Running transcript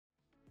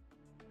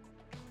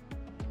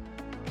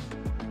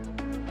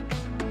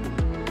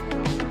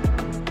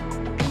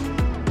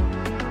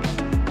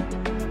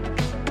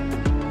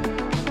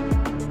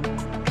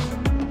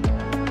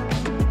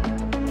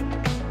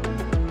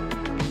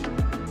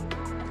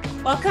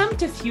Welcome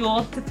to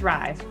Fuel to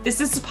Thrive.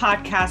 This is a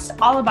podcast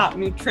all about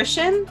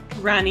nutrition,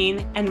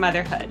 running, and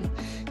motherhood.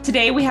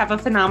 Today, we have a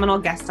phenomenal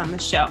guest on the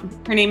show.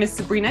 Her name is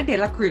Sabrina de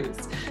la Cruz.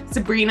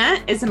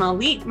 Sabrina is an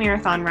elite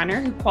marathon runner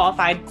who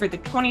qualified for the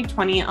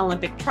 2020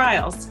 Olympic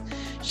trials.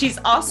 She's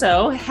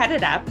also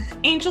headed up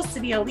Angel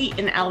City Elite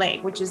in LA,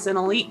 which is an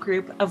elite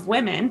group of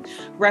women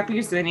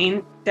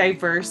representing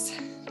diverse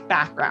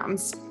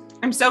backgrounds.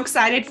 I'm so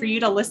excited for you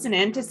to listen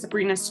in to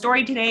Sabrina's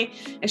story today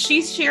as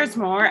she shares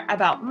more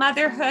about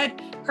motherhood,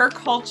 her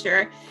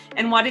culture,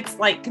 and what it's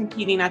like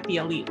competing at the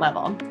elite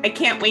level. I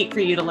can't wait for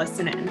you to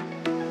listen in.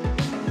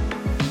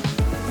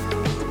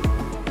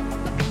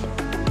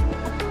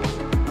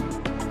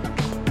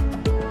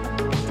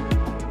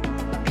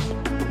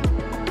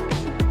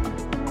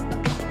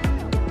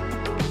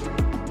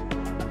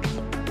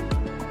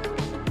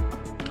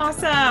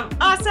 Awesome.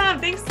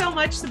 Thanks so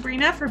much,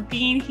 Sabrina, for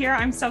being here.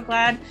 I'm so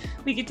glad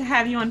we get to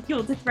have you on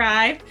Fuel to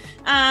Thrive.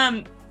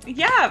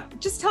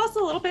 Just tell us a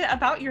little bit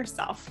about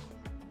yourself.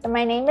 So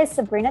my name is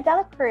Sabrina de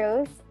la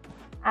Cruz.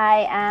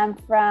 I am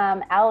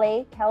from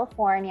LA,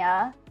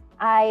 California.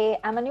 I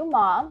am a new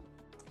mom.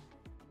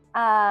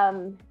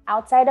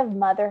 Outside of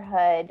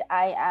motherhood,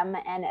 I am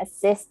an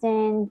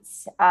assistant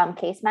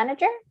case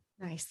manager.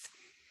 Nice.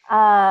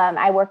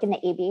 I work in the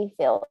AV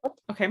field.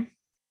 Okay.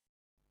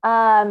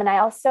 And I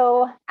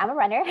also am a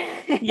runner.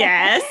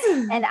 Yes.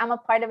 And I'm a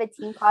part of a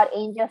team called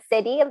Angel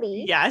City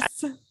Elite.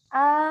 Yes.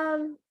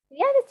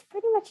 That's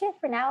pretty much it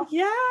for now.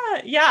 Yeah.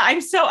 I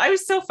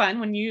was so fun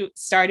when you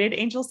started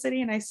Angel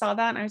City and I saw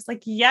that and I was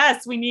like,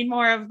 yes, we need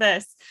more of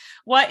this.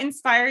 What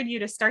inspired you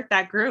to start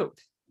that group?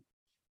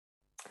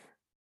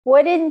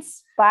 What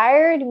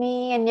inspired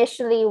me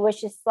initially was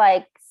just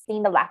like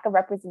seeing the lack of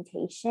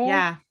representation.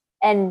 Yeah.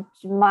 And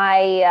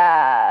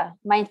my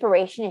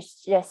inspiration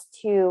is just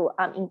to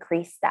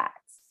increase that.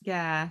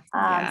 Yeah.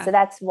 So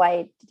that's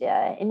why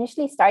it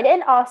initially started.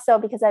 And also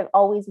because I've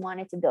always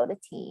wanted to build a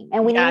team.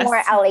 And we need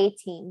more LA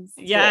teams.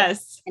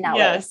 Yes. In LA.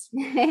 Yes.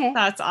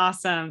 That's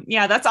awesome.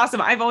 Yeah, that's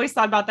awesome. I've always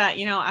thought about that,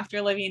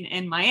 after living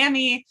in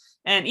Miami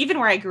and even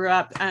where I grew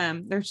up,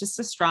 there's just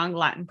a strong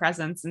Latin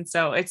presence. And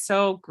so it's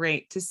so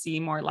great to see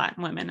more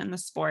Latin women in the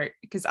sport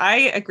because I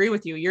agree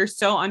with you. You're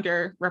so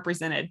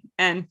underrepresented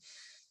and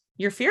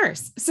you're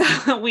fierce.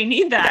 So we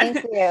need that.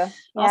 Thank you. Yeah.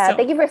 Also,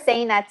 thank you for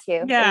saying that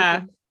too.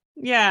 Yeah.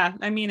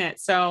 I mean it.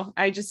 So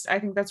I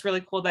think that's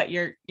really cool that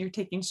you're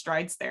taking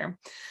strides there.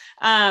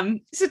 So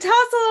tell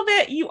us a little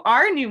bit, you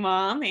are a new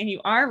mom and you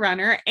are a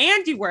runner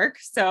and you work.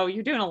 So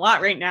you're doing a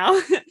lot right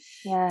now.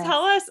 Yes.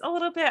 Tell us a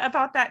little bit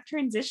about that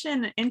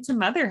transition into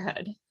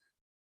motherhood.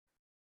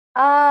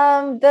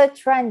 The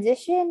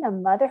transition of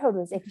motherhood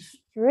was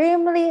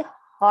extremely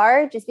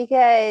hard just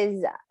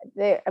because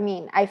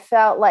I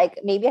felt like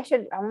maybe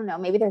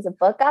maybe there's a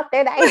book out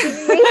there that I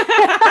didn't read.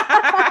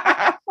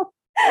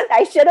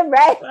 I should have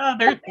read. Oh,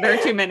 there are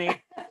too many.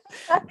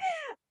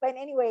 But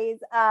anyways,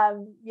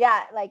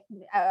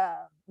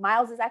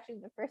 Miles is actually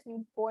the first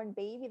newborn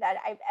baby that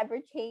I've ever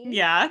changed.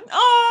 Yeah.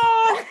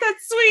 Oh,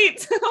 that's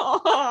sweet.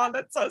 Oh,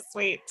 that's so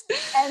sweet.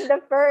 And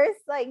the first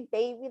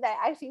baby that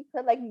I actually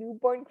put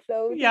newborn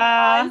clothes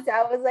on. So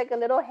I was a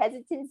little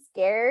hesitant,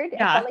 scared.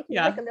 Yeah. I felt like he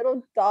was a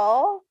little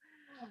doll.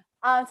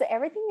 So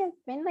everything has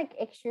been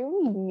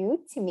extremely new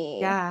to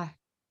me. Yeah.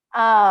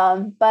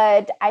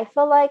 But I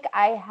feel like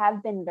I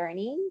have been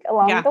learning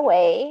along the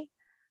way.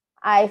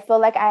 I feel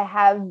like I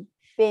have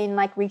been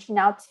reaching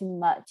out to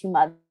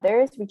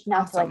mothers, reaching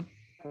out to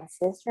my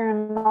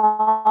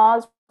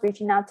sister-in-laws,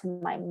 reaching out to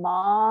my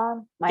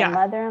mom, my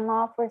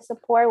mother-in-law for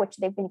support, which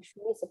they've been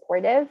extremely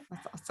supportive.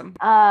 That's awesome.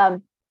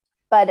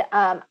 But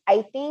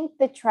I think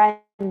the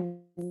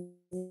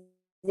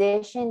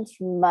transition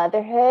to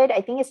motherhood,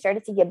 I think it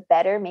started to get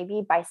better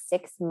maybe by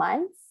 6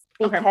 months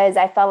because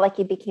I felt like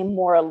it became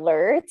more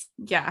alert.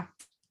 Yeah.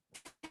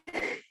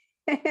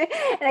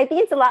 And I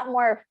think it's a lot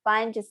more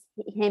fun just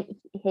him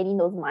hitting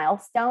those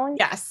milestones.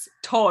 Yes,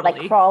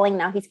 totally. Crawling.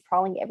 Now he's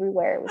crawling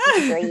everywhere, which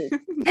is great.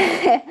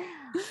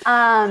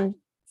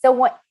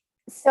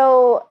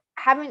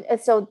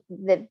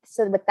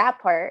 With that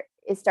part,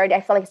 I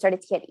felt like it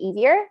started to get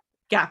easier.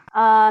 Yeah.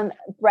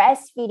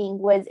 Breastfeeding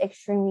was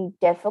extremely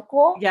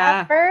difficult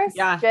at first.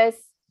 Yeah. Just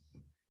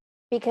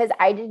because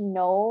I didn't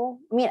know.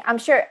 I'm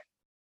sure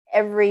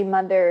every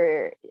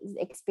mother's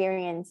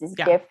experience is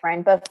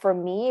different, but for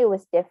me, it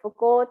was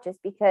difficult just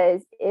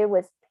because it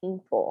was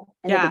painful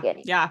in the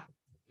beginning. Yeah.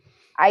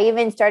 I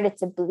even started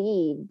to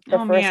bleed the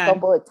first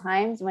couple of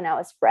times when I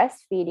was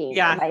breastfeeding.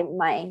 Yeah.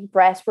 My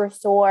breasts were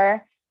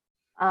sore.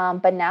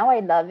 But now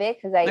I love it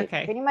because I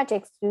pretty much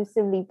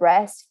exclusively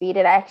breastfeed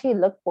and I actually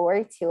look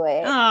forward to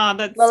it. Oh,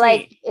 that's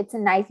sweet. It's a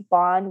nice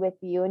bond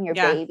with you and your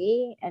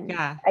baby. And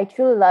I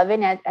truly love it.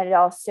 And it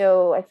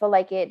also, I feel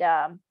like it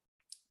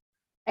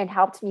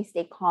helps me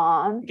stay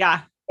calm.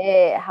 Yeah.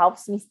 It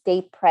helps me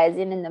stay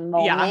present in the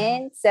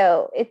moment.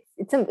 So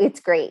it's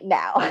great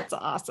now. That's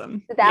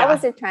awesome. So that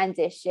was a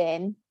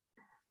transition.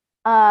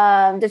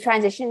 The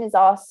transition is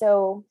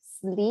also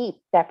sleep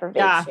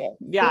deprivation.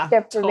 Yeah.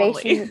 Sleep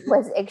deprivation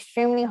was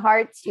extremely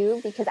hard too,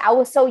 because I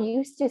was so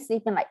used to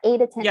sleeping like 8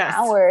 to 10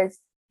 hours.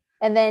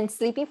 And then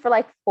sleeping for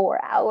like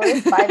 4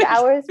 hours, 5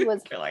 hours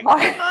was like,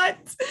 hard.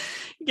 What?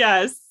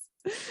 Yes.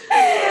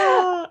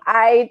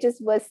 I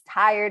just was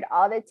tired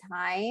all the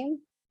time.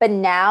 But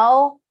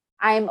now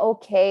I'm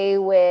okay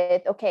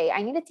with,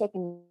 I need to take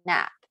a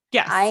nap.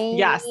 Yes. I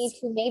need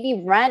to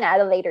maybe run at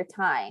a later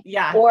time.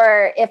 Yeah.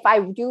 Or if I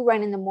do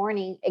run in the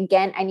morning,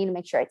 again, I need to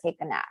make sure I take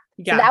a nap.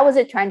 Yeah. So that was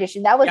a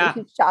transition. That was a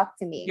huge shock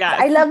to me.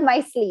 Yes. I love my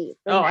sleep.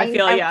 I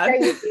feel I'm sure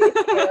you do too.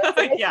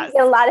 So yes.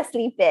 get a lot of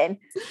sleep in.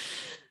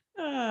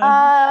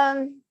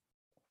 I'm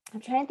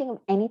trying to think of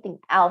anything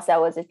else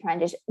that was a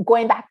transition.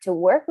 Going back to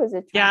work was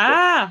a transition.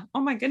 Yeah. Oh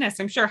my goodness.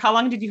 I'm sure. How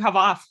long did you have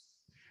off?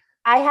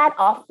 I had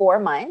off 4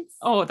 months.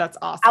 Oh, that's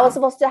awesome. I was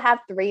supposed to have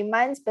 3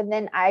 months, but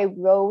then I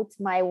wrote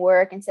my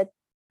work and said,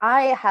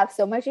 I have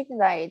so much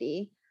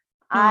anxiety.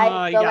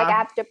 I feel like I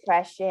have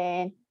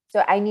depression.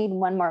 So I need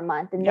 1 more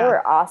month. And they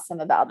were awesome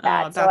about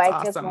that. So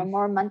I took 1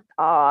 more month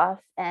off.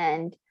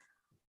 And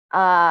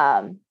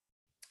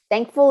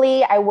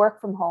thankfully I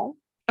work from home.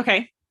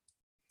 Okay.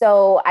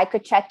 So I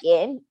could check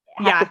in.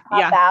 I have to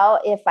pop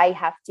out if I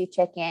have to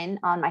check in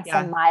on my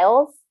son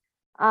Miles.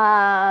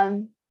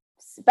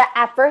 But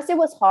at first it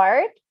was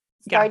hard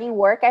starting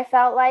work, I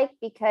felt like,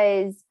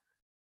 because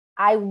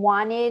I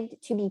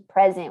wanted to be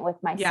present with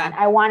my son.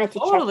 I wanted to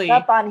check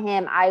up on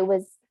him.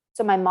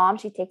 So my mom,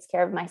 she takes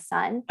care of my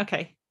son.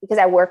 Okay. Because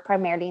I work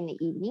primarily in the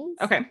evenings.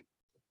 Okay.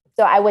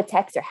 So I would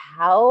text her,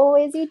 how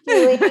is he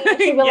doing? She'd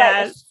be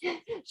like,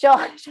 she'll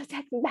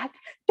text me back,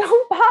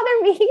 don't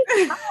bother me.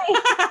 He's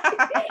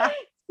fine.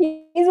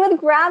 He's with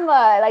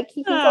grandma. Like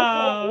he's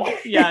okay.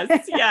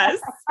 Yes.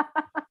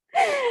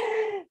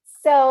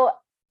 So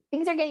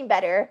things are getting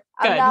better.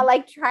 Good. I'm not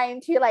like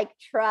trying to like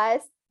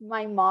trust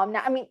my mom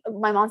now. I mean,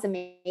 my mom's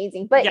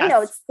amazing, but you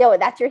know, it's still,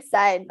 that's your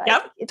son.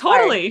 Like,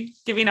 totally hard.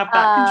 Giving up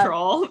that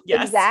control.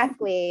 Yes,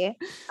 exactly.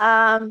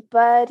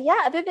 But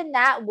yeah, other than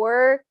that,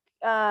 work,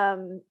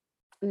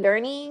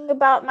 learning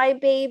about my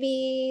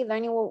baby,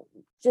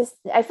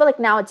 I feel like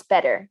now it's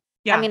better.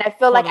 I mean, I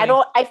feel like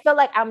I feel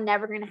like I'm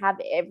never going to have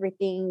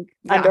everything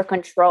under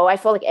control. I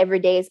feel like every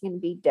day is going to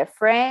be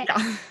different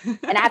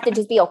and I have to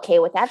just be okay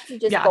with that. I have to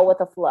just go with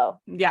the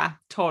flow. Yeah,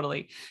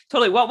 totally.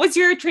 What was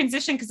your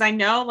transition? Cause I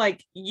know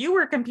like you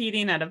were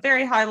competing at a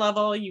very high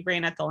level. You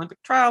ran at the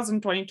Olympic trials in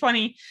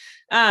 2020.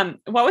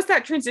 What was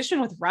that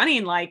transition with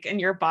running like,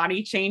 and your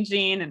body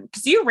changing? And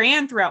cause you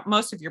ran throughout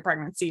most of your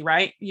pregnancy,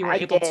 right? You were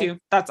able to,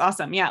 that's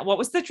awesome. Yeah. What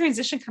was the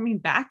transition coming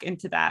back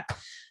into that?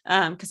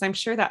 Cause I'm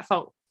sure that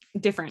felt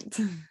different.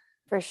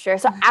 For sure.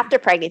 So after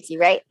pregnancy,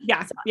 right?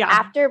 Yeah. So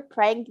after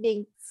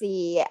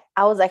pregnancy,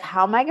 I was like,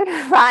 how am I going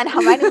to run?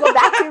 How am I going to go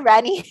back to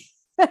running?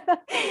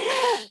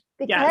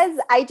 Because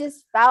I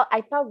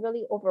felt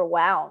really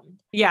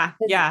overwhelmed. Yeah.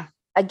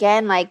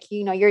 Again, like,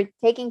 you know, you're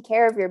taking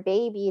care of your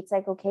baby. It's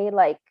like, okay,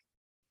 like,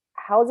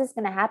 how is this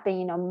going to happen?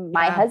 You know,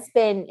 my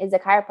husband is a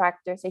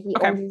chiropractor, so he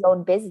owns his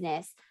own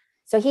business.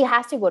 So he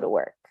has to go to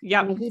work.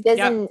 Yeah. I mean,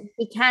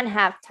 he can't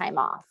have time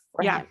off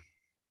for him.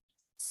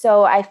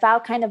 So I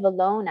felt kind of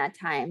alone at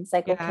times,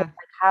 like, okay, like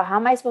how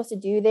am I supposed to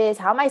do this?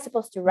 How am I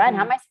supposed to run?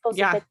 How am I supposed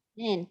to fit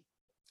in?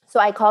 So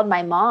I called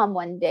my mom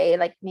one day,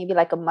 like maybe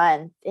like a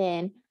month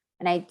in,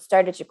 and I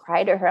started to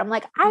cry to her. I'm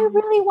like, I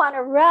really want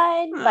to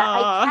run, but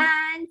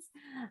I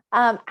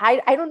can't.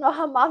 I don't know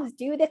how moms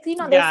do this. You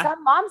know, there's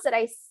some moms that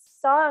I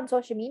saw on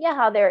social media,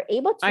 how they're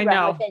able to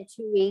run within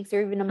 2 weeks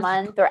or even a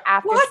month or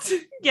after. What?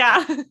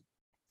 Yeah.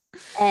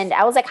 And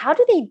I was like, how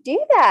do they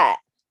do that?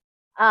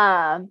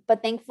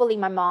 But thankfully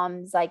my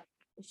mom's like,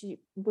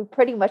 we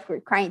pretty much were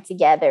crying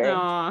together.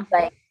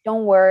 Like,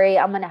 don't worry,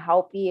 I'm going to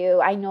help you.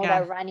 I know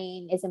that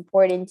running is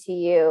important to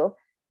you.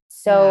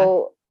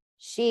 So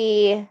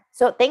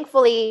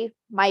thankfully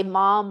my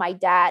mom, my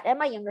dad, and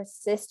my younger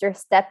sister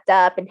stepped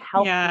up and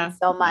helped me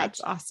so much.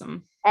 That's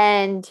awesome.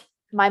 And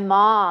my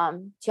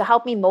mom, to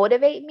help me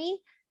motivate me,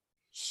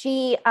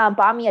 she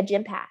bought me a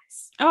gym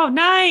pass. Oh,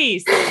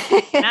 nice.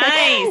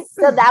 Nice.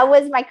 So that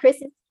was my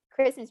Christmas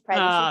present. She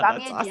bought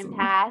me a gym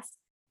pass.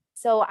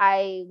 So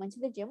I went to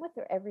the gym with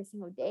her every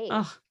single day.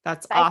 Oh,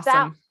 that's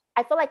awesome.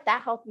 I feel like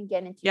that helped me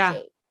get into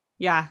shape.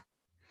 Yeah.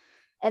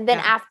 And then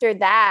after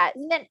that,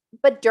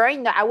 but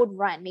during that, I would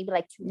run maybe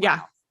like 2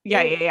 miles.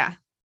 Yeah.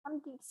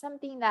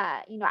 Something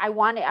that, you know, I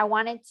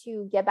wanted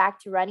to get back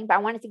to running, but I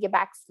wanted to get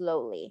back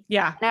slowly.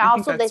 Yeah. And I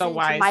also listened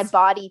to my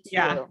body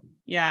too.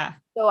 Yeah.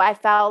 So I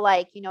felt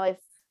like, you know, if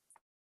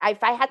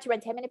I had to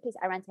run 10-minute pace,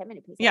 I ran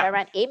 10-minute pace. If I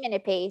ran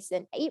 8-minute pace,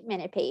 then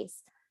 8-minute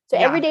pace. So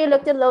every day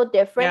looked a little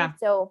different.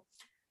 So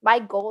my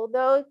goal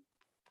though,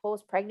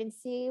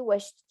 post-pregnancy,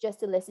 was just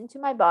to listen to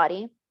my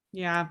body.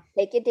 Yeah.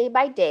 Take it day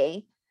by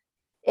day.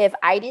 If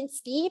I didn't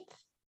sleep,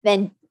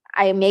 then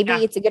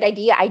it's a good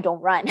idea I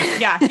don't run.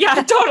 Yeah,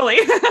 totally.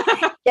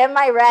 Get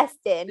my rest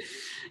in.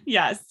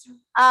 Yes.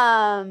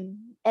 And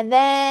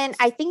then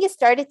I think it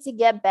started to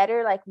get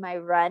better, like my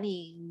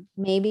running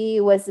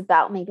maybe was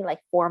about like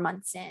 4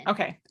 months in.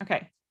 Okay.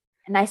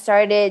 And I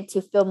started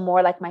to feel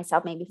more like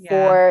myself, maybe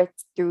 4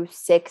 through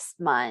 6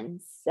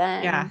 months.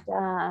 And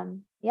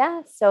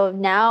so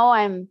now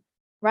I'm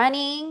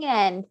running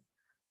and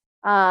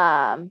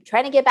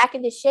trying to get back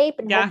into shape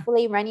and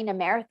hopefully running a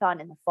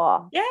marathon in the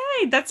fall.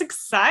 Yay, that's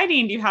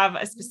exciting. Do you have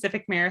a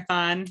specific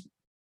marathon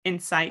in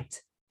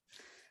sight?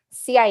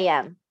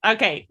 CIM.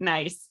 Okay,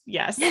 nice.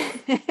 Yes.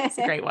 It's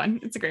a great one.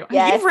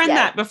 Yes, you've run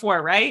that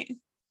before, right?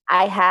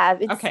 I have.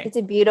 It's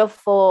a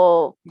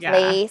beautiful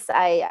place.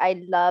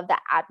 I love the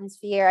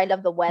atmosphere. I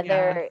love the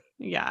weather.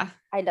 Yeah.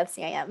 I love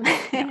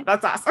CIM.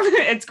 That's awesome.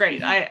 It's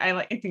great.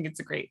 I think it's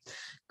a great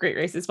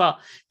race as well.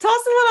 Tell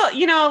us a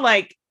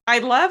little, I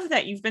love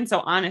that you've been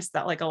so honest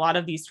that like a lot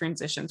of these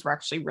transitions were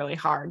actually really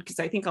hard, because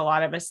I think a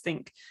lot of us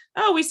think,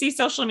 oh, we see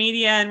social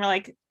media and we're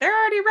like, they're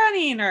already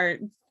running or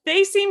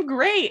they seem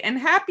great and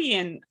happy.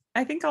 And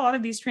I think a lot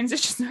of these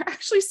transitions are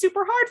actually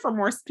super hard for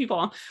most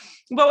people.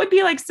 What would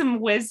be like some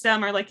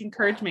wisdom or like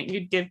encouragement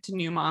you'd give to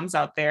new moms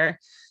out there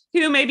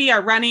who maybe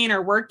are running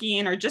or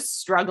working or just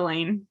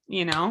struggling,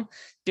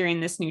 during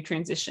this new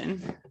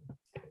transition?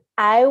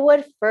 I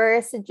would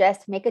first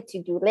suggest make a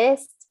to-do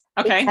list.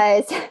 Okay.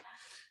 Because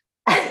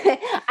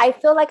I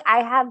feel like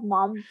I have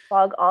mom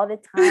fog all the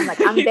time.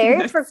 Like I'm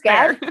very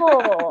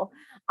forgetful,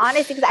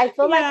 honestly, because I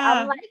feel like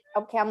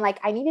I'm like,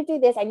 I need to do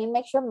this. I need to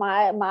make sure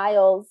my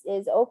Miles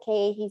is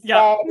okay. He's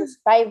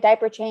fed,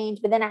 diaper change,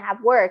 but then I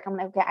have work. I'm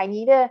like, okay, I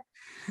need to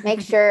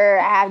make sure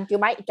I have do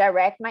my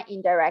direct, my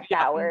indirect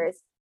hours.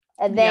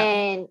 And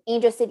then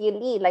Angel City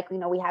Elite, like,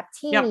 we have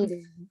team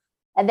meetings.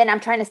 And then I'm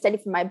trying to study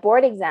for my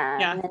board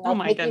exam. And then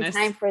making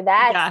time for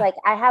that. It's like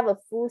I have a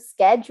full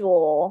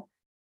schedule.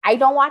 I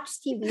don't watch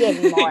TV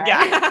anymore.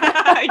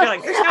 You're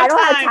like, there's no I don't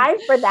have time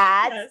for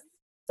that. Yes.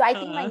 So I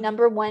think my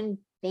number one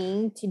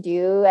thing to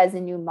do as a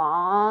new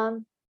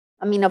mom,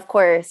 I mean, of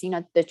course,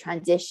 the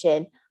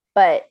transition,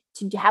 but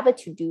to have a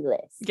to-do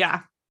list.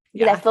 Yeah.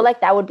 Because I feel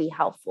like that would be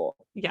helpful.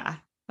 Yeah.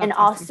 And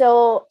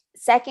also,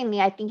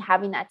 secondly, I think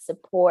having that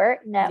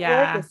support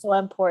network is so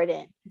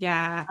important.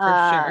 Yeah,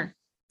 for sure.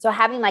 So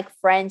having like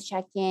friends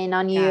check in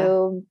on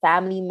you,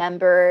 family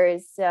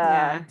members,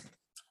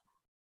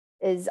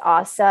 is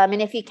awesome.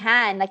 And if you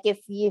can, like if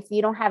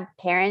you don't have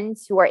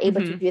parents who are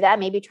able to do that,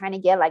 maybe trying to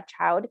get like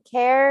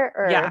childcare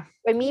or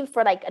maybe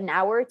for like an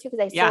hour or two,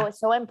 because I feel it's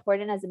so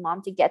important as a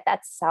mom to get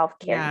that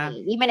self-care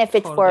need, even if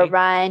it's for a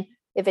run,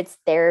 if it's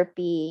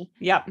therapy.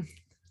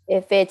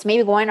 If it's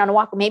maybe going on a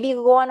walk, maybe you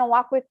go on a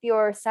walk with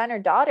your son or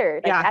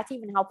daughter. Like that's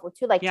even helpful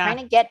too. Like trying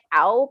to get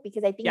out,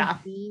 because I think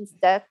being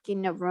stuck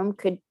in a room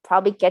could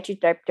probably get you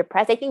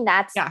depressed. I think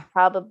that's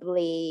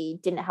probably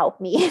didn't help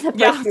me. The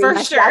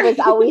first 3 months. I was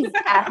always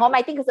at home.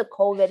 I think it's a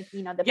COVID,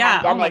 the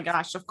pandemic. Oh my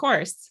gosh, of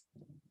course.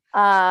 But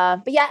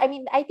I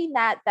mean, I think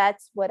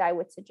that's what I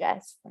would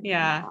suggest.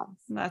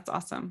 That's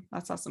awesome.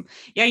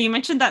 Yeah. You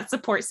mentioned that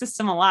support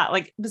system a lot.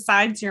 Like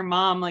besides your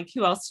mom, like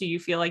who else do you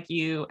feel like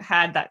you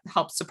had that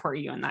helped support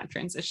you in that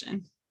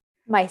transition?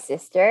 My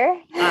sister.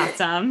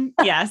 Awesome.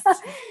 Yes.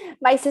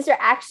 My sister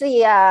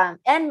actually,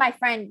 and my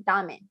friend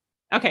Damin.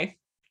 Okay.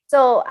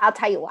 So I'll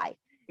tell you why.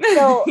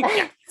 So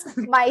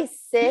my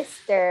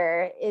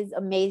sister is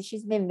amazing.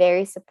 She's been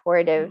very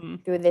supportive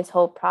through this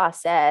whole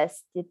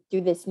process,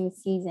 through this new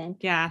season.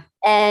 Yeah.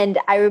 And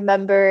I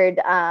remembered,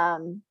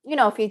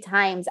 a few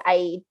times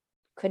I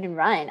couldn't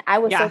run. I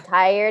was so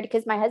tired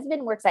because my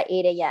husband works at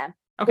 8 a.m.,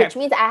 which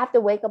means I have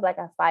to wake up like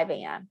at 5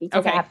 a.m.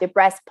 because I have to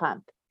breast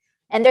pump.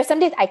 And there's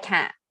some days I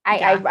can't.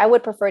 I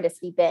would prefer to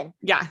sleep in.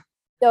 Yeah.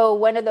 So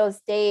one of those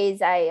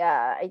days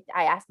I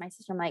asked my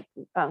sister, I'm like,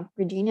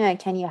 Regina,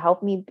 can you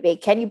help me?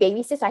 Can you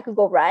babysit so I could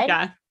go run?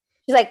 Yeah.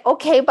 She's like,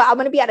 okay, but I'm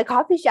going to be at a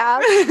coffee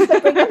shop.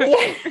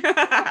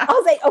 I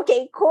was like,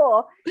 okay,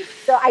 cool.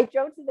 So I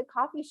drove to the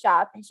coffee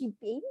shop and she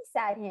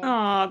babysat him.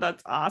 Oh,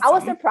 that's awesome. I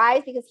was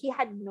surprised because he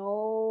had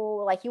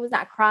he was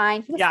not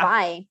crying. He was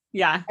fine.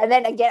 Yeah. And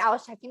then again, I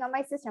was checking on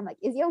my sister. I'm like,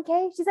 is he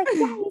okay? She's like,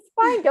 yeah, he's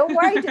fine. Don't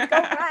worry. Just go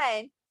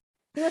run.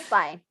 He was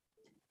fine.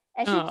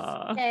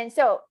 And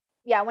so,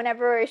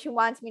 whenever she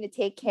wants me to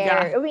take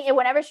care, I mean,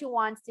 whenever she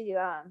wants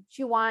to,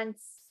 she wants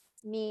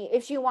me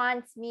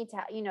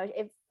to,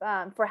 if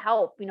for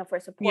help, for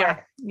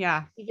support.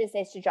 Yeah. She just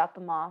says to drop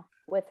them off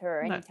with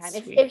her anytime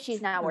if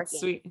she's not working.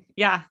 Sweet.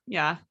 Yeah.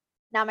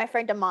 Now my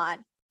friend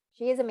Damon,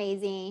 she is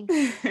amazing.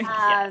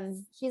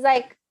 She's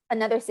like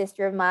another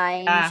sister of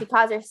mine. She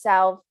calls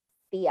herself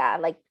Thea.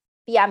 Like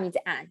Thea means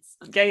aunt.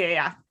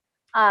 Yeah.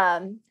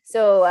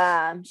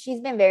 So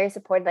she's been very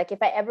supportive. Like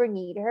if I ever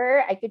need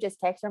her, I could just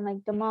text her. I'm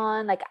like,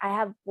 Damon, like I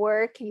have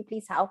work. Can you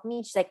please help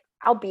me? She's like,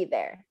 I'll be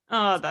there.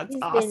 Oh, that's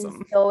awesome.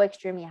 Been so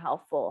extremely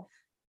helpful.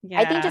 Yeah.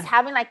 I think just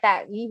having like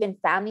that, even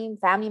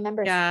family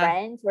members,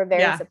 friends who are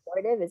very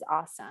supportive is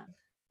awesome.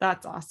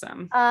 That's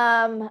awesome.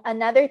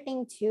 Another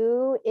thing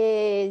too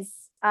is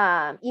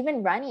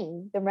even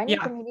running. The running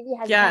community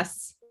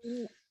has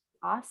been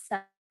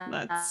awesome.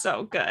 That's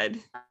so good.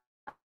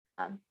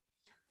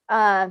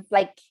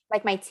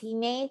 Like my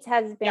teammates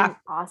has been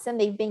awesome.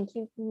 They've been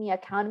keeping me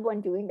accountable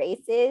and doing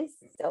races.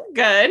 So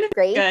good.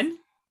 Great.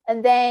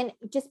 And then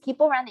just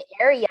people around the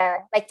area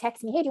like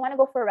text me, hey, do you want to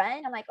go for a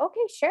run? I'm like,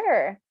 okay,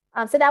 sure.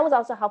 So that was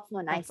also helpful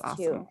and nice That's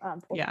too.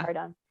 awesome.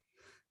 Postpartum.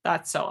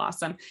 That's so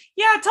awesome.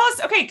 Yeah. Tell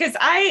us. Okay. Cause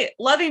I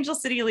love Angel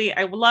City Elite.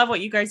 I love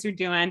what you guys are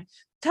doing.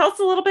 Tell us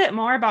a little bit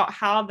more about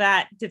how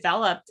that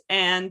developed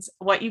and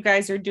what you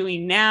guys are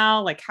doing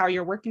now, like how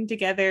you're working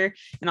together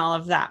and all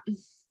of that.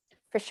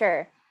 For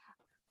sure.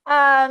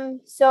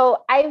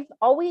 So I've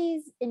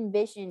always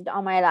envisioned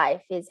all my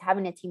life is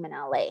having a team in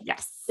LA.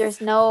 Yes.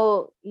 There's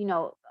no,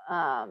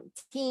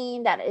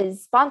 team that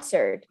is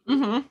sponsored.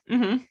 Mm-hmm.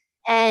 Mm-hmm.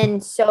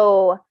 And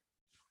so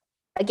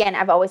again,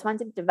 I've always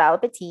wanted to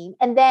develop a team.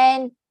 And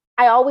then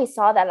I always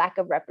saw that lack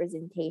of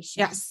representation.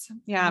 Yes.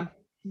 Yeah.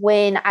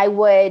 When I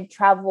would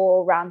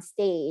travel around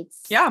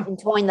states and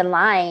towing the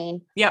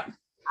line. Yep.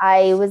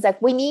 I was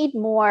like, we need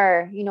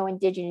more,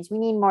 Indigenous, we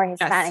need more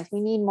Hispanics, we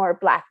need more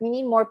Black, we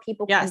need more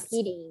people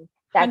competing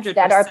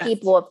that are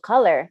people of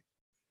color.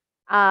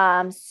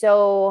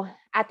 So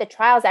at the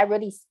trials, that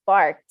really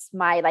sparked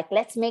my,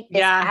 let's make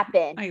this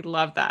happen. I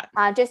love that.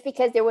 Just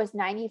because there was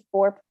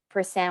 94%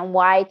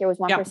 white, there was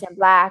 1%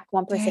 Black,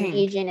 1%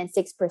 Asian, and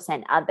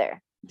 6%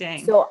 other.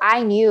 Dang. So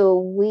I knew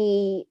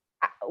we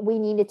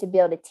needed to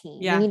build a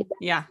team. Yeah. We needed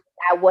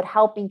that would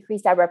help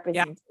increase that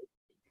representation.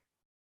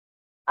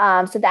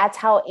 So that's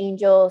how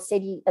Angel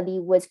City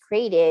Elite was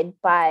created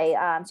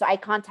by, so I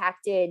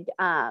contacted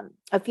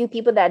a few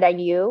people that I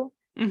knew,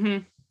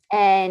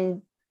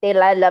 and they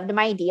loved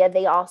my idea.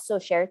 They also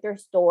shared their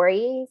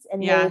stories,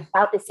 and they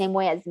felt the same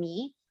way as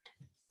me.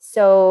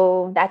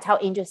 So that's how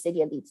Angel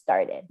City Elite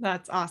started.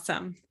 That's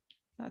awesome.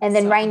 And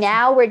then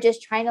now we're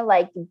just trying to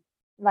like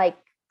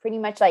pretty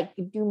much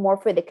do more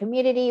for the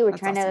community. We're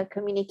trying to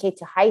communicate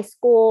to high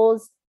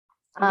schools.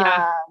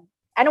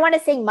 I don't want to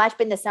say much,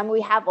 but in the summer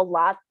we have a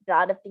lot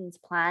of things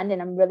planned,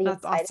 and I'm really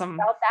excited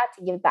about that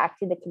to give back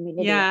to the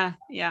community.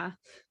 Yeah.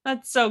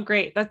 That's so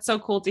great. That's so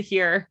cool to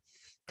hear.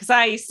 Because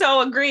I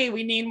so agree.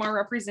 We need more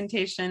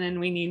representation and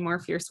we need more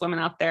fierce women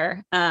out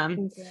there.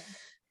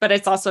 But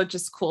it's also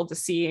just cool to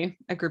see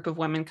a group of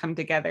women come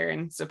together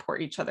and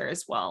support each other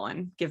as well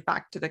and give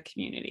back to the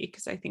community.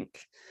 Because I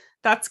think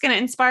that's going to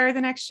inspire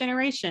the next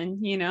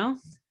generation,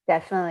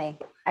 Definitely.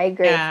 I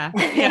agree. Yeah.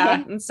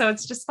 And so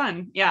it's just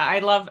fun. Yeah.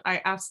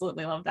 I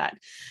absolutely love that.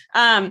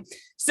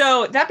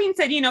 So that being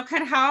said,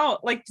 kind of how,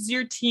 does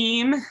your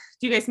team,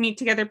 do you guys meet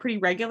together pretty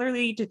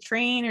regularly to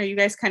train, or you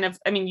guys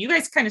you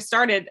guys kind of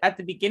started at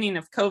the beginning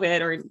of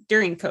COVID or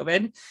during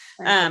COVID.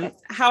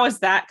 How has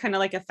that kind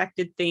of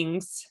affected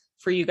things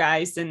for you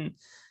guys, and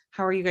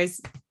how are you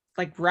guys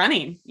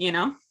running,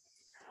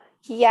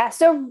 Yeah.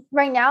 So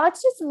right now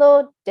it's just a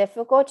little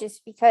difficult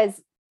just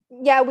because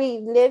we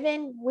live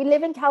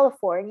in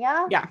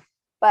California. Yeah.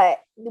 But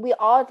we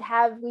all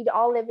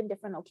live in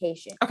different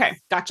locations. Okay.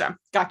 Gotcha.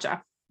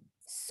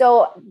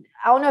 So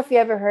I don't know if you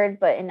ever heard,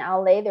 but in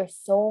LA, there's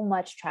so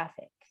much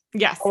traffic.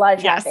 Yes. A lot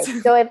of traffic.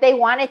 So if they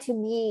wanted to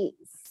meet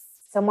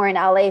somewhere in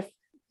LA,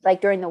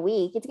 during the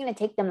week, it's going to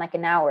take them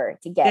an hour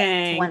to get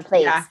to one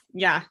place.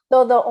 Yeah.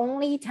 So the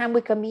only time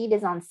we can meet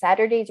is on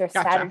Saturdays or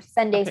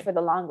Sundays for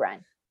the long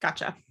run.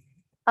 Gotcha.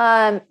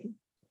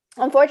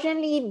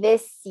 Unfortunately,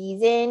 this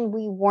season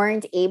we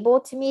weren't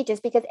able to meet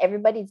just because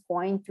everybody's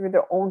going through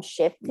their own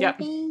shift and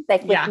things.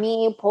 With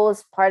me,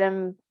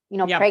 postpartum,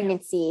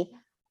 pregnancy.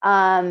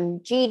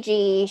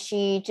 Gigi,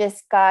 she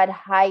just got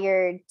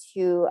hired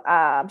to.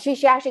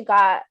 She actually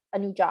got a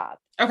new job.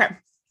 Okay.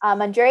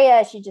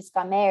 Andrea, she just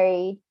got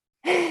married.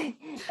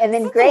 And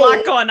then Grace, a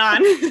lot going on.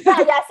 So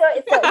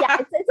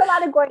it's a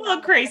lot of going on. A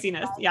little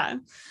craziness. Yeah.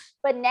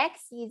 But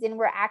next season,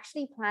 we're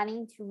actually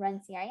planning to run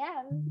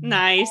CIM.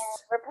 Nice.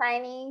 We're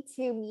planning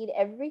to meet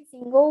every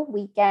single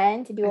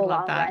weekend to do a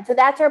long run. So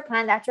that's our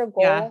plan. That's our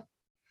goal.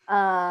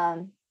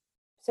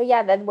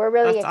 Yeah. That we're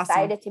really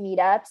excited to meet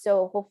up.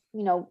 So,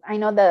 I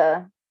know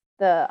the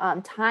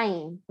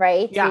time,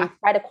 right? To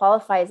try to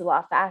qualify is a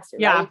lot faster.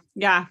 Right?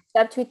 Yeah.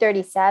 It's up to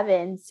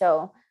 2:37.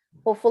 So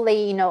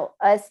hopefully,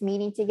 us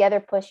meeting together,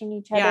 pushing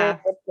each other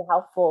would be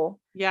helpful.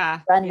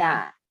 Run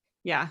that.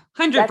 Yeah.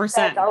 100%.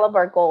 That's all of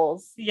our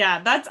goals.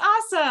 Yeah. That's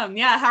awesome.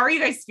 Yeah. How are you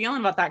guys feeling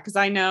about that? Because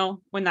I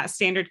know when that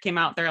standard came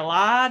out, there are a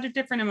lot of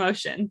different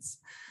emotions.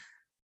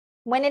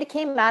 When it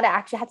came out, I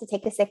actually had to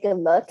take a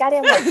second look at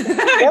it.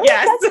 Really?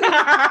 Yes.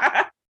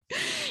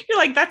 You're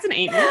like, that's an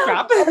 8-minute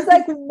drop. I was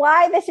like,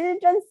 why? They should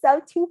have done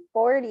sub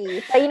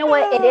 240. But you know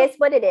what? It is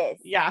what it is.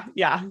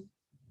 Yeah.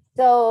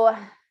 So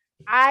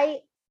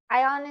I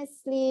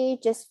honestly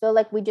just feel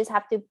like we just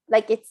have to,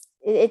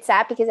 it's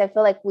sad because I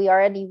feel like we are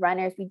already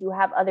runners. We do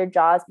have other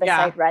jobs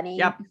besides running.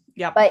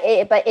 Yep. But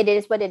it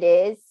is what it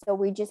is. So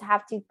we just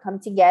have to come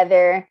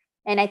together.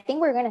 And I think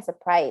we're going to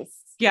surprise.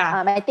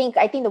 Yeah. I think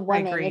the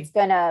women, it's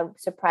going to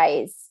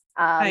surprise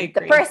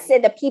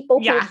the people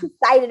who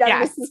decided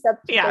on this sub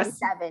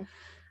 237.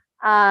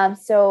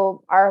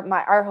 So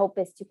our hope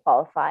is to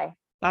qualify.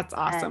 That's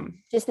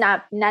awesome. Just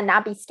not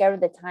be scared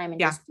of the time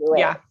and just do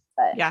it.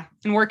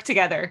 And work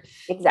together.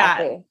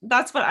 Exactly.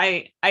 That's what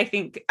I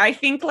think. I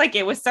think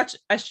it was such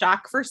a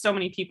shock for so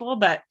many people,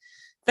 but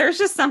there's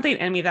just something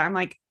in me that I'm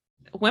like,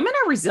 women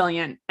are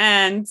resilient,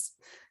 and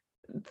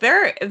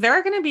there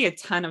are going to be a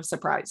ton of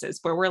surprises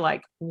where we're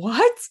like,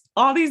 what?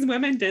 All these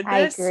women did this. I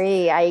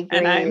agree.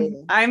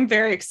 And I'm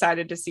very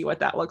excited to see what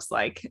that looks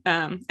like.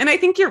 And I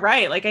think you're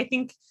right. Like, I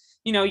think,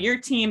 your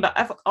team,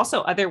 but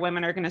also other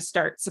women are going to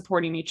start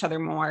supporting each other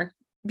more,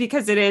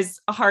 because it is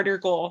a harder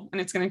goal and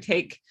it's going to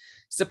take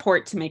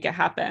support to make it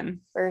happen.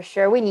 For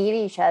sure. We need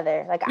each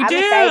other. Like, We do.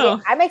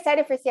 excited. I'm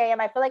excited for CIM.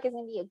 I feel like it's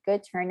going to be a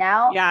good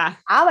turnout. Yeah.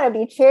 I'm going to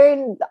be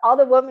cheering all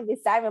the women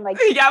this time. I'm like,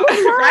 yeah,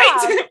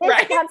 right.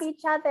 Let's help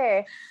each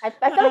other. I feel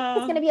like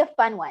it's going to be a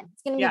fun one.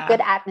 It's going to be a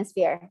good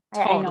atmosphere.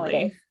 Totally. I know it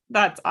is.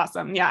 That's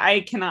awesome. Yeah.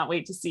 I cannot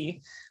wait to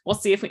see. We'll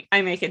see if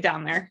I make it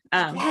down there.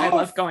 Yes. I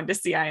love going to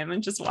CIM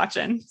and just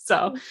watching.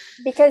 So,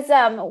 because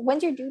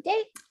when's your due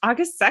date?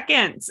 August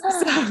 2nd.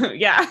 So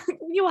yeah,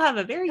 you will have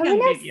a very young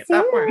baby at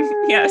that point.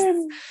 Yes.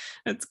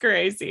 It's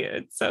crazy.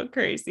 It's so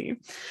crazy.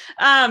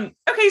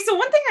 Okay. So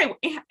one thing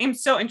I am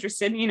so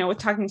interested, with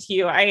talking to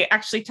you, I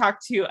actually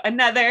talked to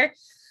another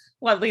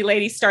lovely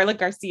lady, Starla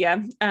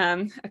Garcia,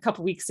 a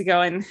couple weeks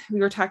ago. And we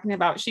were talking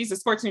about, she's a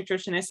sports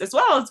nutritionist as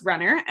well as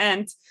runner,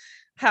 and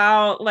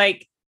how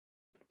like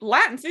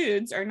Latin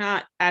foods are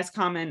not as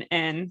common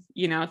in,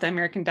 the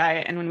American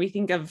diet. And when we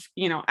think of,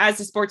 as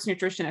a sports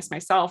nutritionist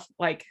myself,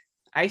 like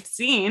I've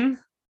seen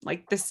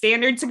like the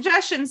standard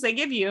suggestions they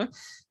give you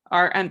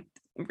are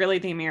really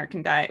the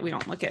American diet. We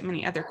don't look at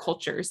many other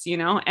cultures,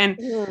 and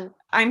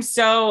that's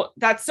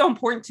so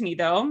important to me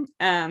though.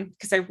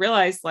 Cause I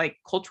realized like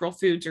cultural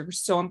foods are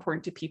so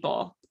important to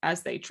people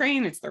as they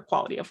train. It's their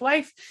quality of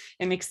life.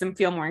 It makes them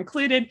feel more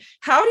included.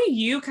 How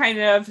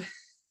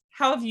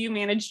have you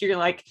managed your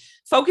like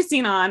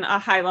focusing on a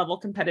high level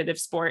competitive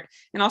sport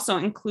and also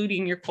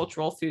including your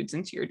cultural foods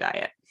into your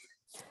diet?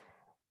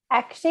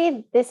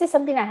 Actually, this is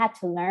something I had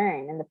to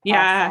learn in the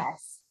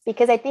process,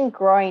 because I think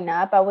growing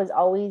up, I was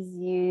always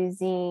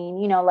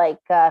using,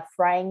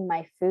 frying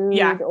my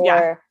food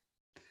or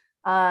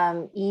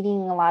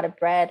eating a lot of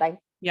bread, like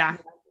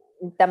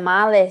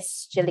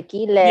tamales,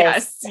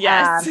 chilaquiles.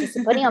 Yes.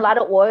 Just putting a lot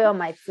of oil on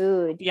my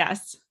food.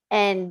 Yes.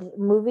 And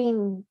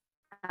moving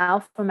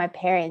out from my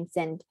parents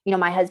and,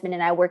 my husband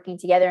and I working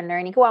together and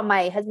learning. Well,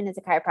 my husband is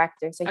a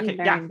chiropractor, so he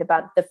learned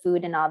about the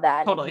food and all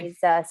that. Totally. He's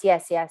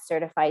CSCS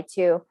certified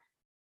too.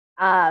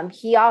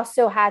 He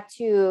also had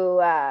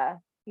to,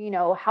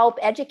 help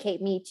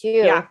educate me too.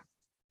 Yeah.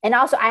 And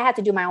also I had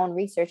to do my own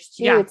research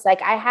too. Yeah. It's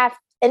like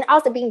and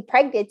also being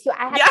pregnant too,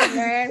 I had to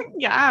learn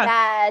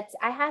that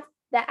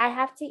I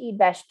have to eat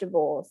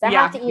vegetables. I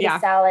have to eat a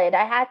salad.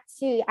 I have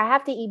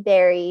to eat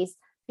berries,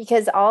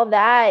 because all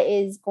that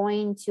is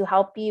going to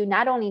help you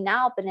not only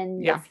now, but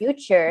in the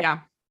future. Yeah.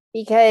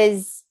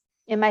 Because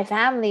in my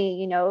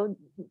family,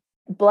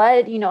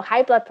 blood,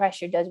 high blood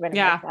pressure does run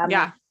in my family.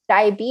 Yeah.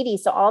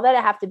 Diabetes. So all that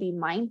I have to be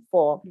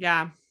mindful.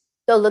 Yeah.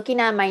 So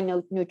looking at my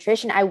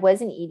nutrition, I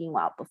wasn't eating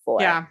well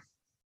before. Yeah.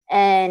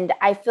 And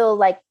I feel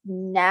like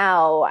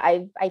now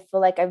I feel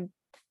like I'm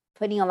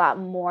putting a lot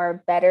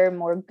more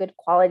good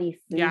quality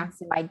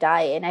foods in my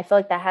diet. And I feel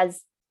like that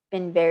has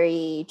been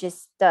very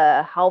just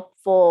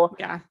helpful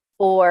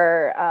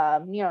for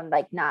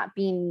not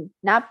being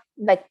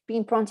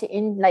prone to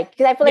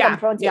because I feel like I'm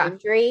prone to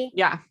injury.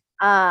 Because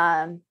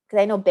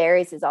I know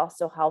berries is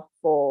also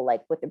helpful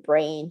like with the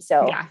brain.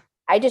 So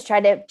I just try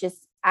to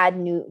just add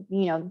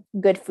new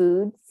good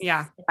foods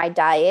in my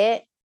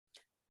diet.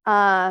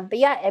 But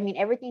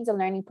everything's a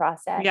learning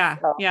process.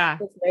 So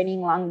just learning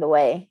along the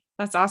way.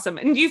 That's awesome.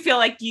 And do you feel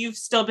like you've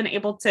still been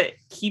able to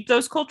keep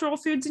those cultural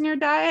foods in your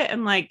diet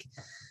and like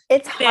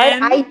it's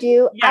hard. I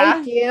do. Good.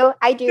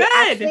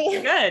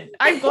 Actually, good.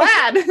 I'm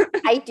glad.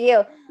 I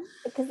do.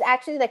 Because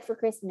actually, like for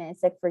Christmas,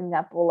 like for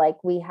example,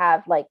 like we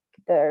have like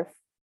the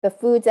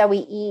foods that we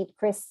eat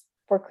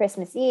for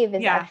Christmas Eve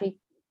is actually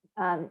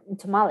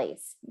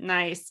tamales.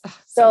 Nice. Oh,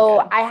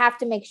 so I have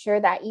to make sure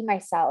that I eat my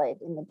salad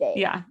in the day.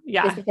 Yeah.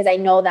 Just because I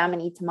know that I'm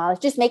gonna eat tamales.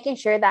 Just making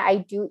sure that I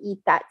do eat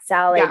that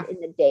salad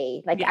in the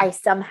day. Like I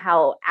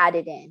somehow add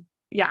it in.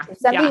 Yeah. If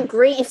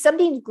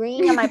something's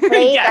green on my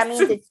plate, that means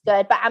it's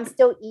good. But I'm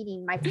still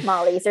eating my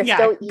tamales. Or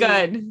still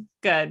eating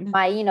good.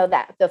 My,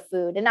 the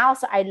food. And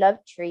also I love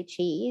tray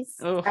cheese.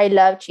 Ooh. I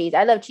love cheese.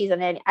 I love cheese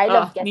on it. I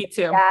love me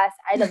too. Gas.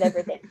 I love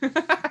everything.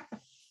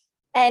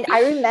 And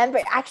I remember,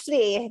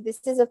 actually, this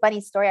is a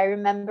funny story. I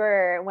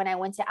remember when I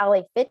went to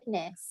LA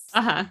Fitness.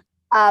 Uh-huh.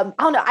 I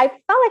don't know. I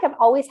felt like I've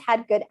always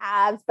had good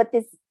abs, but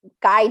this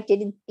guy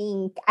didn't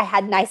think I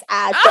had nice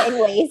abs. But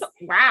anyways.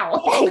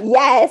 Wow.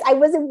 Yes. I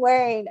wasn't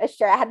wearing a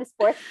shirt. I had a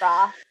sports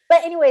bra.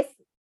 But anyways,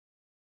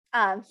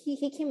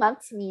 he came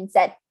up to me and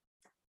said,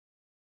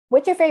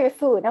 "What's your favorite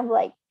food?" And I'm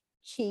like,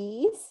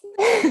 "Cheese."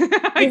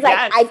 He's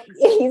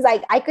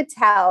like, "I could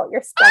tell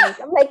your stomach."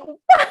 I'm like,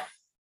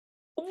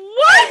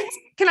 what?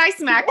 Can I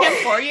smack him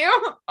for you?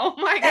 Oh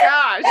my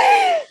gosh.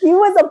 He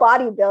was a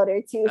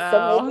bodybuilder too.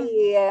 So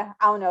maybe, I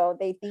don't know.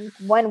 They think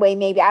one way,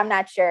 maybe. I'm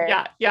not sure.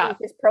 Yeah.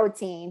 It's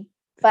protein.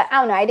 But I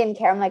don't know. I didn't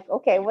care. I'm like,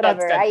 okay,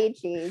 whatever. I eat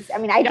cheese. I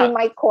mean, I do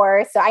my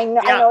course. So I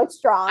know it's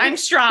strong. I'm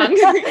strong.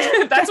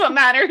 That's what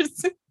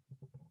matters.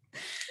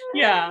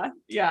 Yeah.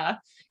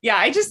 Yeah.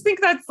 I just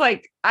think that's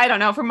like, I don't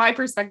know, from my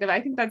perspective,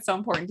 I think that's so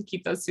important to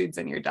keep those foods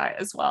in your diet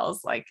as well.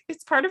 As like,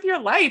 it's part of your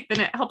life and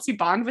it helps you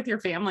bond with your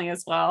family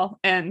as well.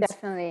 And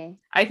Definitely.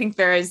 I think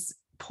there is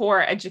poor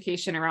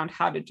education around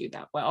how to do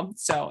that well.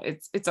 So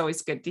it's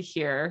always good to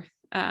hear,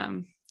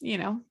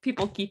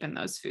 people keeping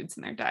those foods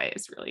in their diet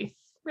is really,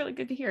 really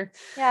good to hear.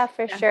 Yeah,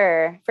 for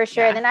sure. For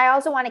sure. Yeah. Then I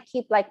also want to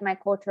keep like my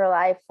cultural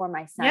life for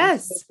my son.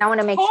 Yes. I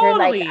want to make sure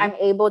like I'm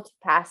able to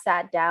pass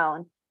that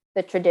down,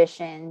 the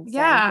traditions.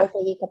 Yeah. And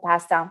hopefully he could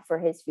pass down for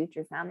his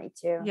future family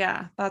too.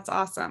 Yeah. That's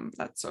awesome.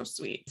 That's so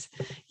sweet.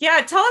 Yeah.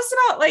 Tell us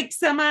about like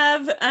some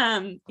of,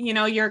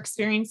 your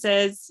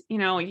experiences.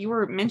 You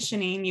were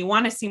mentioning you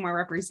want to see more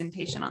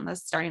representation on the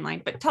starting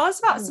line, but tell us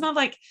about some of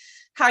like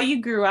how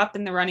you grew up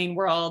in the running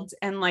world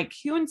and like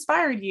who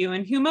inspired you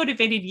and who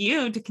motivated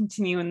you to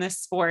continue in this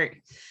sport,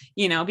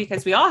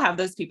 because we all have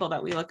those people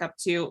that we look up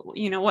to,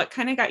 what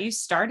kind of got you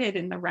started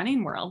in the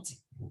running world?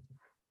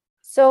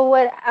 So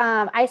what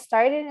I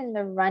started in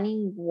the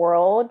running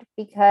world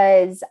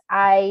because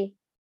I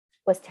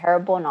was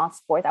terrible in all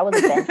sports. I was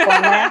a bench warmer.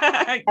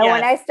 And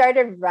when I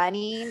started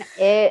running,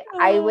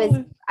 I was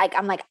like,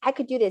 I'm like, I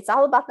could do this. It's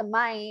all about the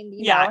mind,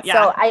 you know?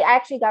 So I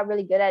actually got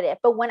really good at it.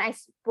 But when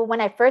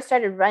I first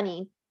started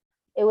running,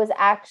 it was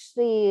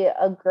actually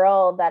a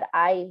girl that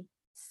I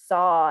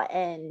saw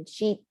and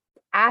she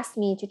asked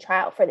me to try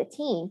out for the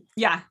team.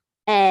 Yeah.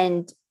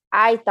 And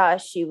I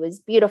thought she was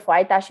beautiful.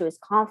 I thought she was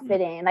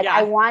confident. Like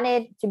I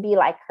wanted to be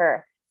like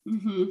her.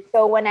 Mm-hmm.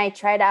 So when I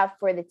tried out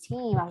for the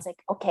team, I was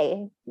like,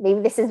 okay, maybe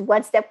this is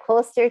one step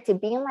closer to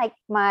being like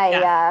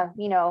my,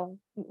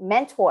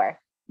 mentor.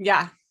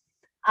 Yeah.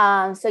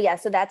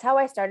 So that's how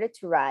I started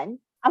to run.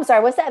 I'm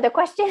sorry. What's the other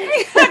question?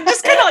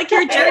 Just kind of like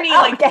your journey,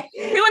 like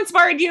who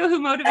inspired you, who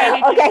motivated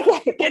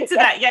you? Get to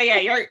that.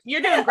 Yeah.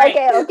 You're doing great.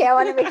 Okay. I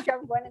want to make sure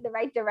I'm going in the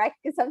right direction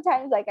because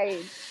sometimes like I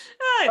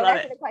love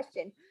it. The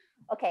question.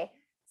 Okay.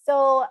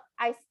 So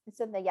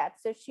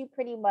she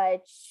pretty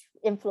much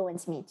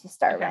influenced me to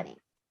start running.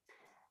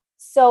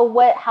 So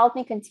what helped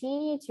me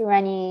continue to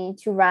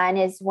run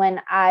is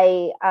when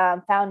I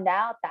found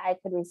out that I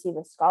could receive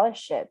a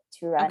scholarship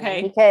to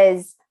run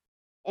because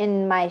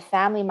in my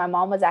family, my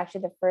mom was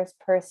actually the first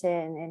person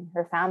in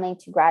her family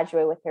to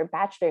graduate with her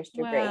bachelor's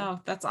degree. Wow,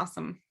 that's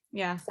awesome.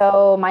 Yeah.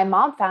 So my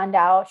mom found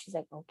out, she's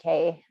like,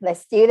 okay,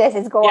 let's do this.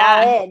 Let's go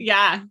all in.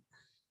 Yeah.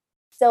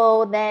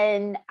 So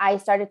then I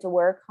started to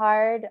work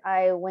hard.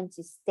 I went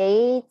to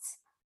states.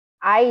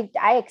 I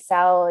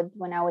excelled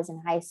when I was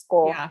in high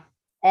school. Yeah.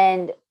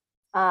 And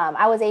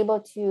I was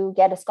able to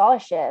get a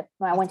scholarship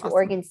when I went to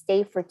Oregon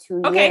State for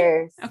 2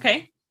 years.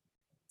 Okay.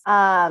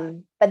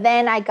 But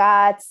then I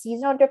got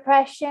seasonal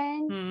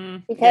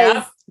depression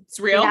because it's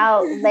real.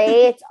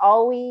 LA, it's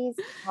always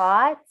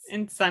hot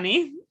and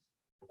sunny.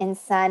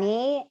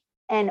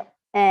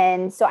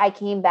 And so I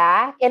came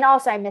back and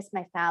also I missed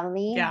my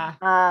family. Yeah.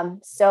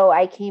 So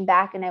I came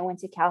back and I went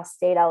to Cal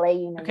State LA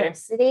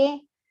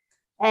University.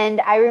 And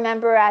I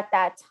remember at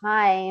that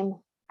time,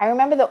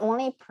 the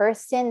only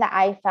person that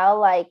I felt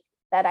like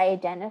that I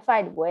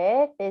identified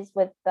with is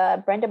with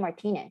Brenda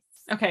Martinez.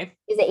 Okay.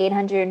 She's an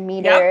 800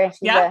 meter.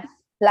 She's a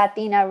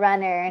Latina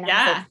runner. And I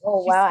was like,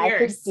 oh, wow, I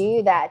could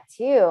do that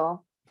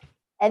too.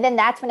 And then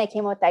that's when I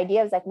came up with the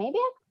idea. I was like, maybe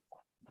I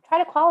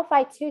try to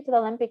qualify too to the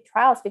Olympic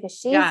trials because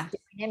she's doing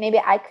it. Maybe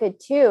I could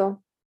too.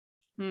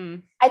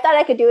 I thought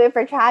I could do it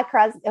for track,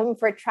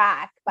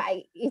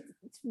 but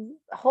it's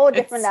a whole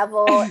different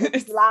level.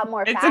 It's a lot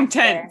more. It's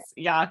intense.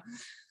 Yeah.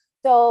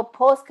 So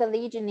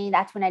post-collegiately,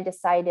 that's when I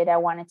decided I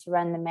wanted to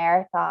run the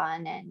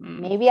marathon and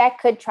maybe I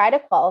could try to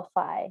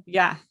qualify.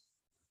 Yeah.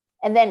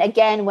 And then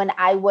again, when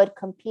I would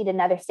compete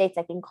in other states,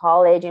 like in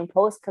college and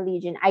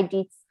post-collegiate, I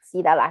did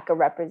see that lack of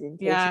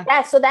representation.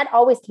 Yeah. So that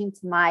always came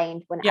to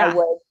mind when I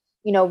would,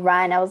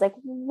 run. I was like,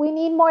 we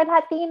need more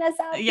Latinas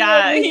out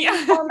here. We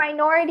need more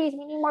minorities.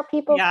 We need more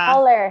people of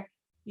color.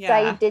 Yeah. So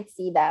I did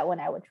see that when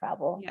I would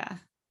travel. Yeah.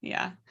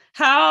 Yeah.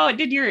 How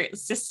did your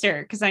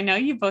sister, because I know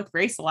you both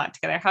race a lot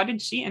together, how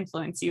did she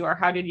influence you or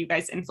how did you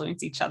guys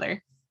influence each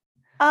other?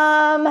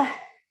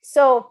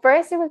 So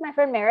first it was my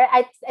friend Merritt.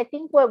 I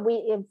think what we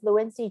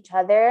influenced each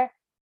other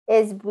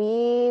is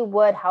we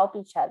would help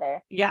each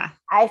other. Yeah.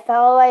 I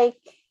felt like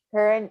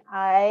her and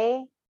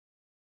I,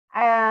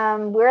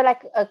 we were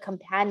like a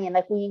companion,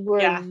 like we were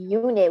a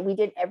unit. We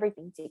did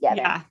everything together.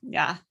 Yeah.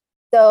 Yeah.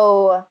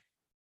 So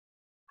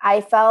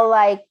I felt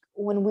like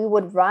when we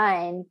would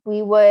run,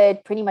 we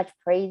would pretty much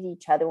praise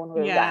each other when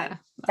we would run.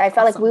 So I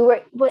felt like we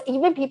were,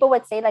 even people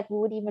would say like we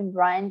would even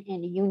run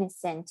in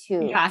unison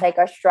too. Yeah. It's like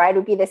our stride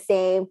would be the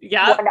same.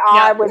 Yeah. One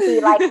arm would be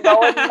like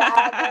going the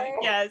other.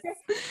 Yes.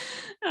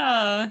 So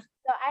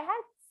I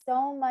had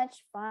so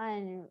much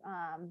fun,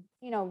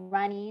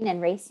 running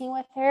and racing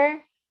with her.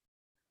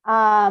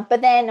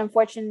 But then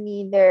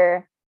unfortunately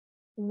there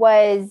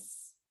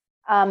was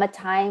a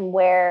time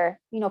where,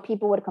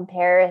 people would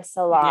compare us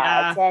a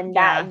lot and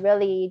that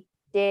really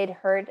did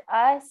hurt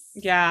us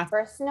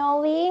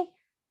personally.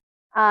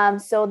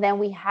 So then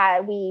we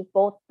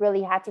both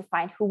really had to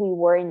find who we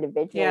were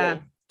individually. Yeah,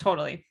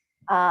 totally.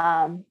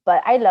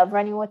 But I love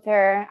running with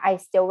her. I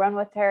still run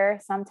with her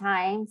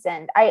sometimes,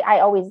 and I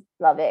always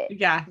love it.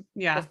 Yeah.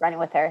 Just running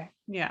with her.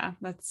 Yeah,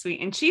 that's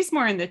sweet. And she's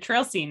more in the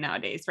trail scene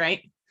nowadays,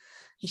 right?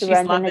 She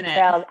runs in the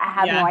trails. I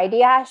have no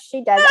idea how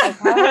she does. I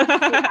tell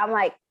her, I'm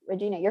like,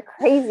 Regina, you're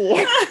crazy.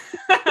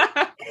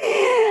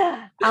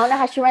 I don't know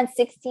how she runs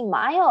 16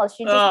 miles.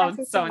 She just runs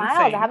 16 miles.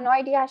 Insane. I have no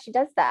idea how she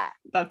does that.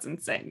 That's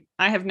insane.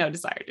 I have no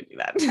desire to do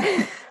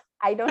that.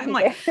 I don't I'm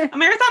like, a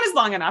marathon is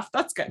long enough.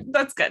 That's good.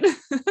 That's good.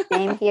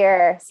 Same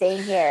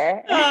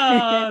here.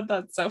 Oh,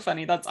 that's so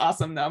funny. That's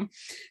awesome though.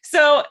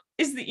 So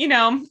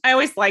I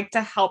always like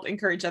to help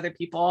encourage other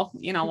people,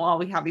 while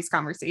we have these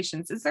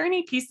conversations. Is there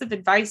any piece of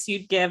advice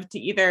you'd give to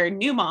either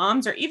new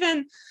moms or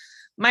even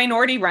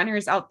minority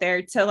runners out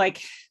there to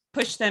like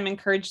push them,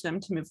 encourage them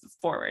to move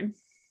forward?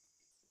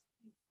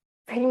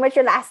 Pretty much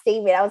your last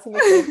statement. I was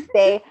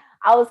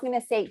going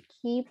to say,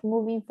 keep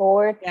moving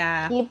forward.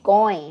 Yeah. Keep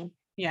going.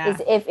 Yeah.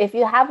 If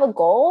you have a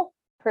goal,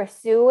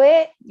 pursue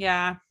it.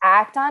 Yeah.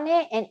 Act on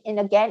it. And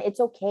again, it's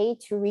okay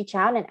to reach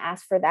out and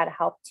ask for that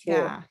help too.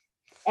 Yeah.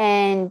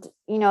 And,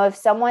 if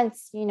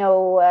someone's,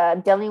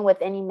 dealing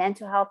with any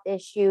mental health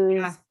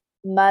issues,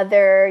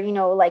 mother,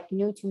 like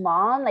new to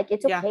mom, like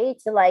it's okay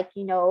to like,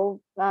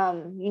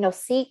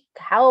 seek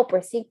help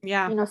or seek,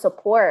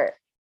 support.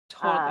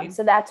 Totally.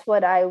 So that's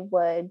what I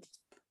would,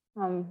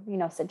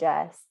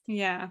 suggest.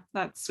 Yeah,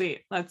 that's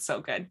sweet. That's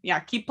so good. Yeah.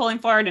 Keep pulling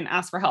forward and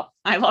ask for help.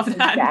 I love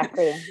that.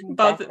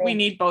 Exactly. We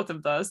need both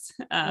of those.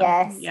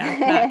 Yes. Yeah.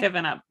 Not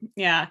giving up.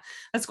 Yeah.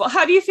 That's cool.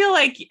 How do you feel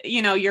like,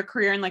 your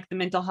career in like the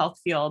mental health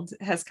field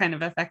has kind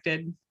of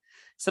affected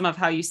some of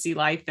how you see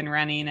life and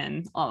running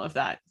and all of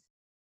that?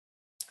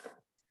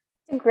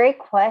 It's a great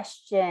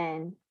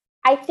question.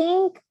 I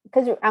think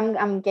because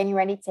I'm getting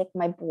ready to take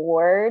my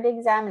board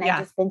exam and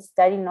I've just been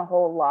studying a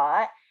whole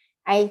lot.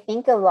 I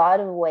think a lot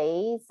of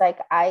ways, like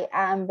I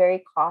am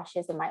very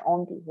cautious in my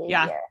own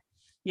behavior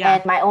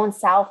and my own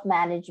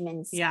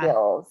self-management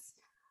skills.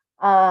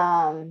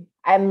 I'm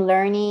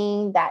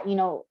learning that,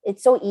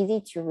 it's so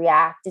easy to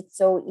react. It's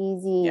so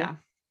easy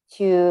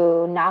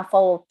to not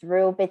follow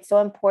through, but it's so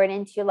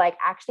important to like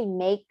actually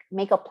make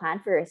a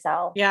plan for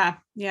yourself. Yeah.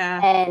 Yeah.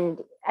 And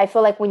I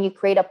feel like when you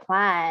create a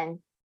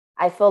plan,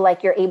 I feel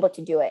like you're able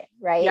to do it.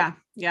 Right. Yeah.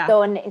 Yeah.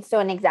 So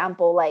an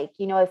example, like,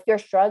 if you're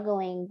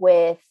struggling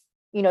with,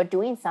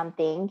 doing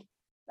something,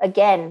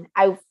 again,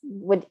 I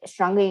would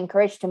strongly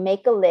encourage to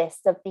make a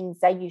list of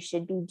things that you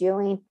should be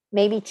doing.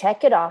 Maybe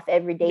check it off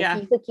every day so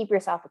you could keep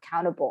yourself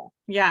accountable.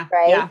 Yeah.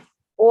 Right. Yeah.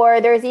 Or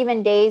there's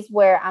even days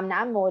where I'm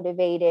not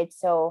motivated.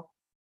 So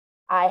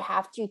I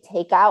have to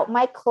take out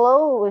my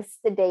clothes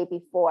the day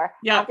before.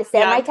 I have to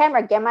set my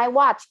timer, get my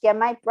watch, get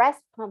my breast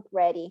pump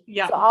ready.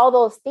 Yeah. So all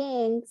those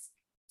things.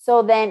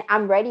 So then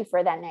I'm ready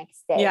for that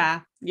next day.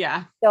 Yeah.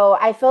 Yeah. So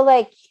I feel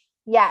like,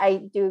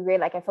 I do agree.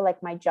 Like, I feel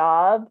like my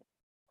job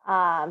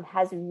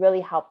has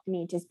really helped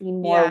me just be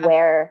more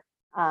aware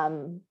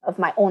of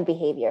my own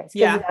behaviors.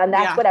 And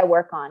that's what I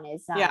work on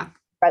is,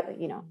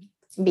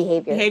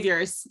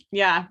 behaviors.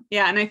 Yeah.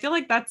 Yeah. And I feel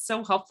like that's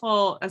so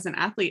helpful as an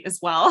athlete as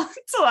well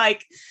to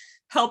like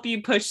help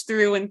you push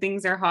through when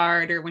things are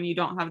hard or when you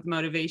don't have the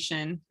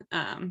motivation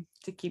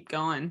to keep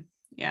going.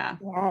 Yeah.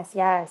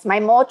 Yes. My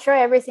mantra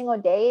every single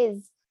day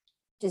is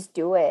just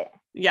do it.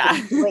 Yeah.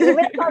 Even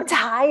if I'm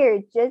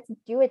tired, just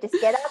do it. Just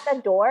get out the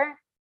door.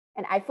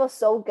 And I feel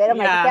so good. I'm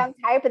like, okay, I'm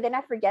tired, but then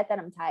I forget that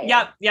I'm tired.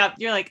 Yep.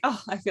 You're like,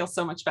 oh, I feel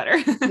so much better.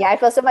 I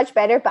feel so much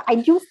better, but I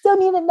do still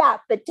need a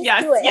nap, but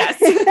just do it. Yes.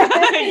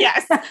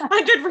 Yes.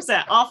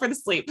 100%. All for the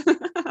sleep.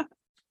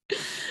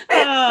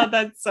 Oh,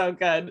 that's so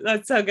good.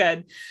 That's so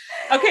good.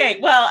 Okay.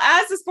 Well,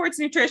 as a sports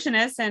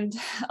nutritionist and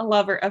a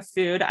lover of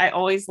food, I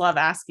always love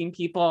asking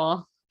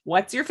people,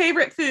 what's your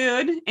favorite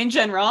food in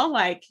general?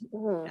 Like,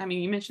 I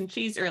mean, you mentioned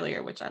cheese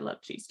earlier, which I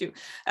love cheese too.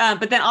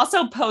 But then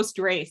also post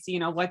race,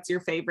 what's your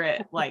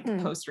favorite like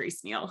post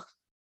race meal?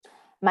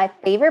 My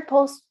favorite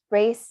post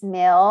race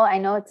meal, I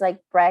know it's like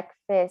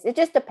breakfast. It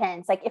just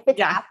depends. Like if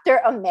it's after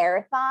a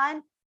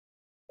marathon,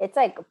 it's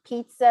like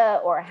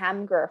pizza or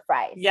hamburger or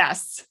fries.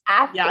 Yes.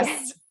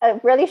 Yes. A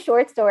really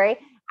short story.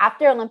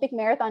 After Olympic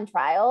marathon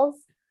trials,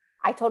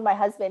 I told my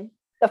husband,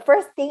 the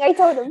first thing I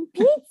told him,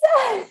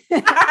 pizza.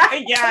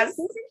 Yes.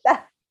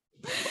 Pizza.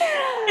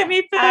 Give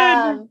me food.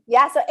 I'm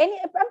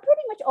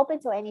pretty much open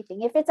to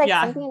anything. If it's like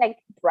something like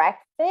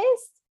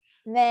breakfast,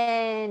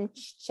 then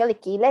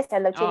chilaquiles. I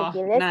love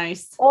chilaquiles.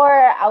 Nice. Or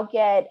I'll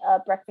get a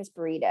breakfast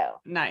burrito.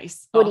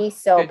 Nice.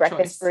 Chorizo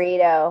breakfast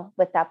burrito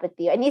with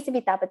tapatio. It needs to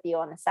be tapatio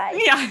on the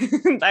side.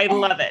 Yeah, I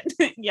love it.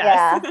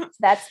 Yes. Yeah,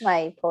 that's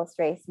my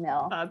post-race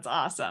meal. That's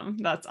awesome.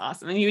 That's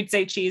awesome. And you would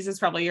say cheese is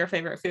probably your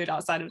favorite food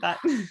outside of that?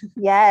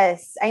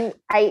 Yes. I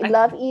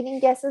love eating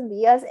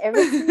quesadillas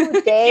every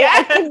single day.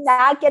 Yes. I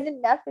cannot get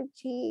enough of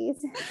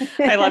cheese.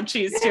 I love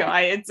cheese too.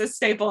 It's a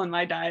staple in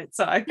my diet,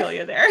 so I feel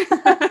you there.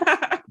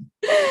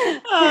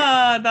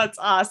 Oh, that's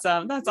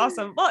awesome. That's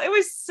awesome. Well, it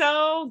was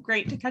so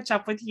great to catch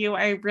up with you.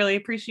 I really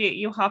appreciate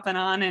you hopping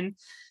on and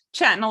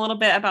chatting a little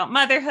bit about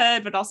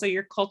motherhood, but also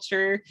your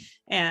culture.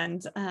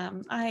 And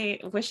I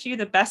wish you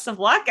the best of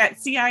luck at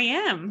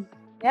CIM.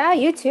 Yeah,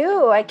 you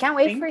too. I can't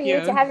wait Thank for you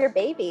to have your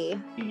baby.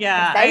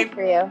 Yeah. Excited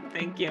for you.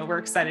 Thank you. We're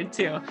excited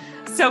too.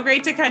 So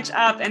great to catch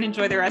up and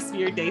enjoy the rest of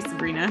your day,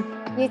 Sabrina.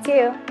 You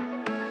too.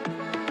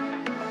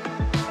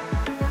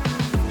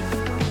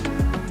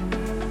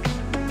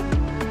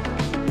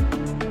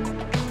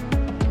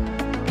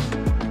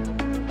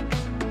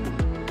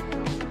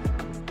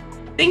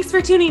 Thanks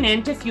for tuning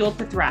in to Fueled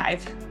to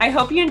Thrive. I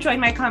hope you enjoyed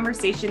my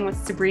conversation with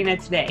Sabrina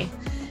today.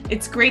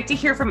 It's great to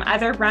hear from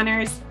other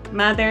runners,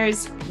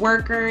 mothers,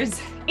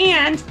 workers,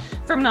 and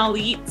from an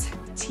elite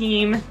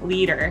team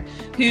leader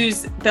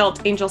who's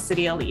built Angel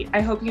City Elite.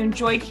 I hope you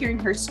enjoyed hearing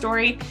her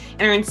story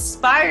and are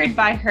inspired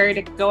by her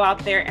to go out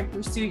there and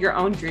pursue your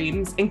own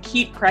dreams and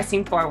keep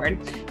pressing forward.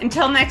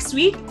 Until next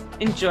week,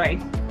 enjoy.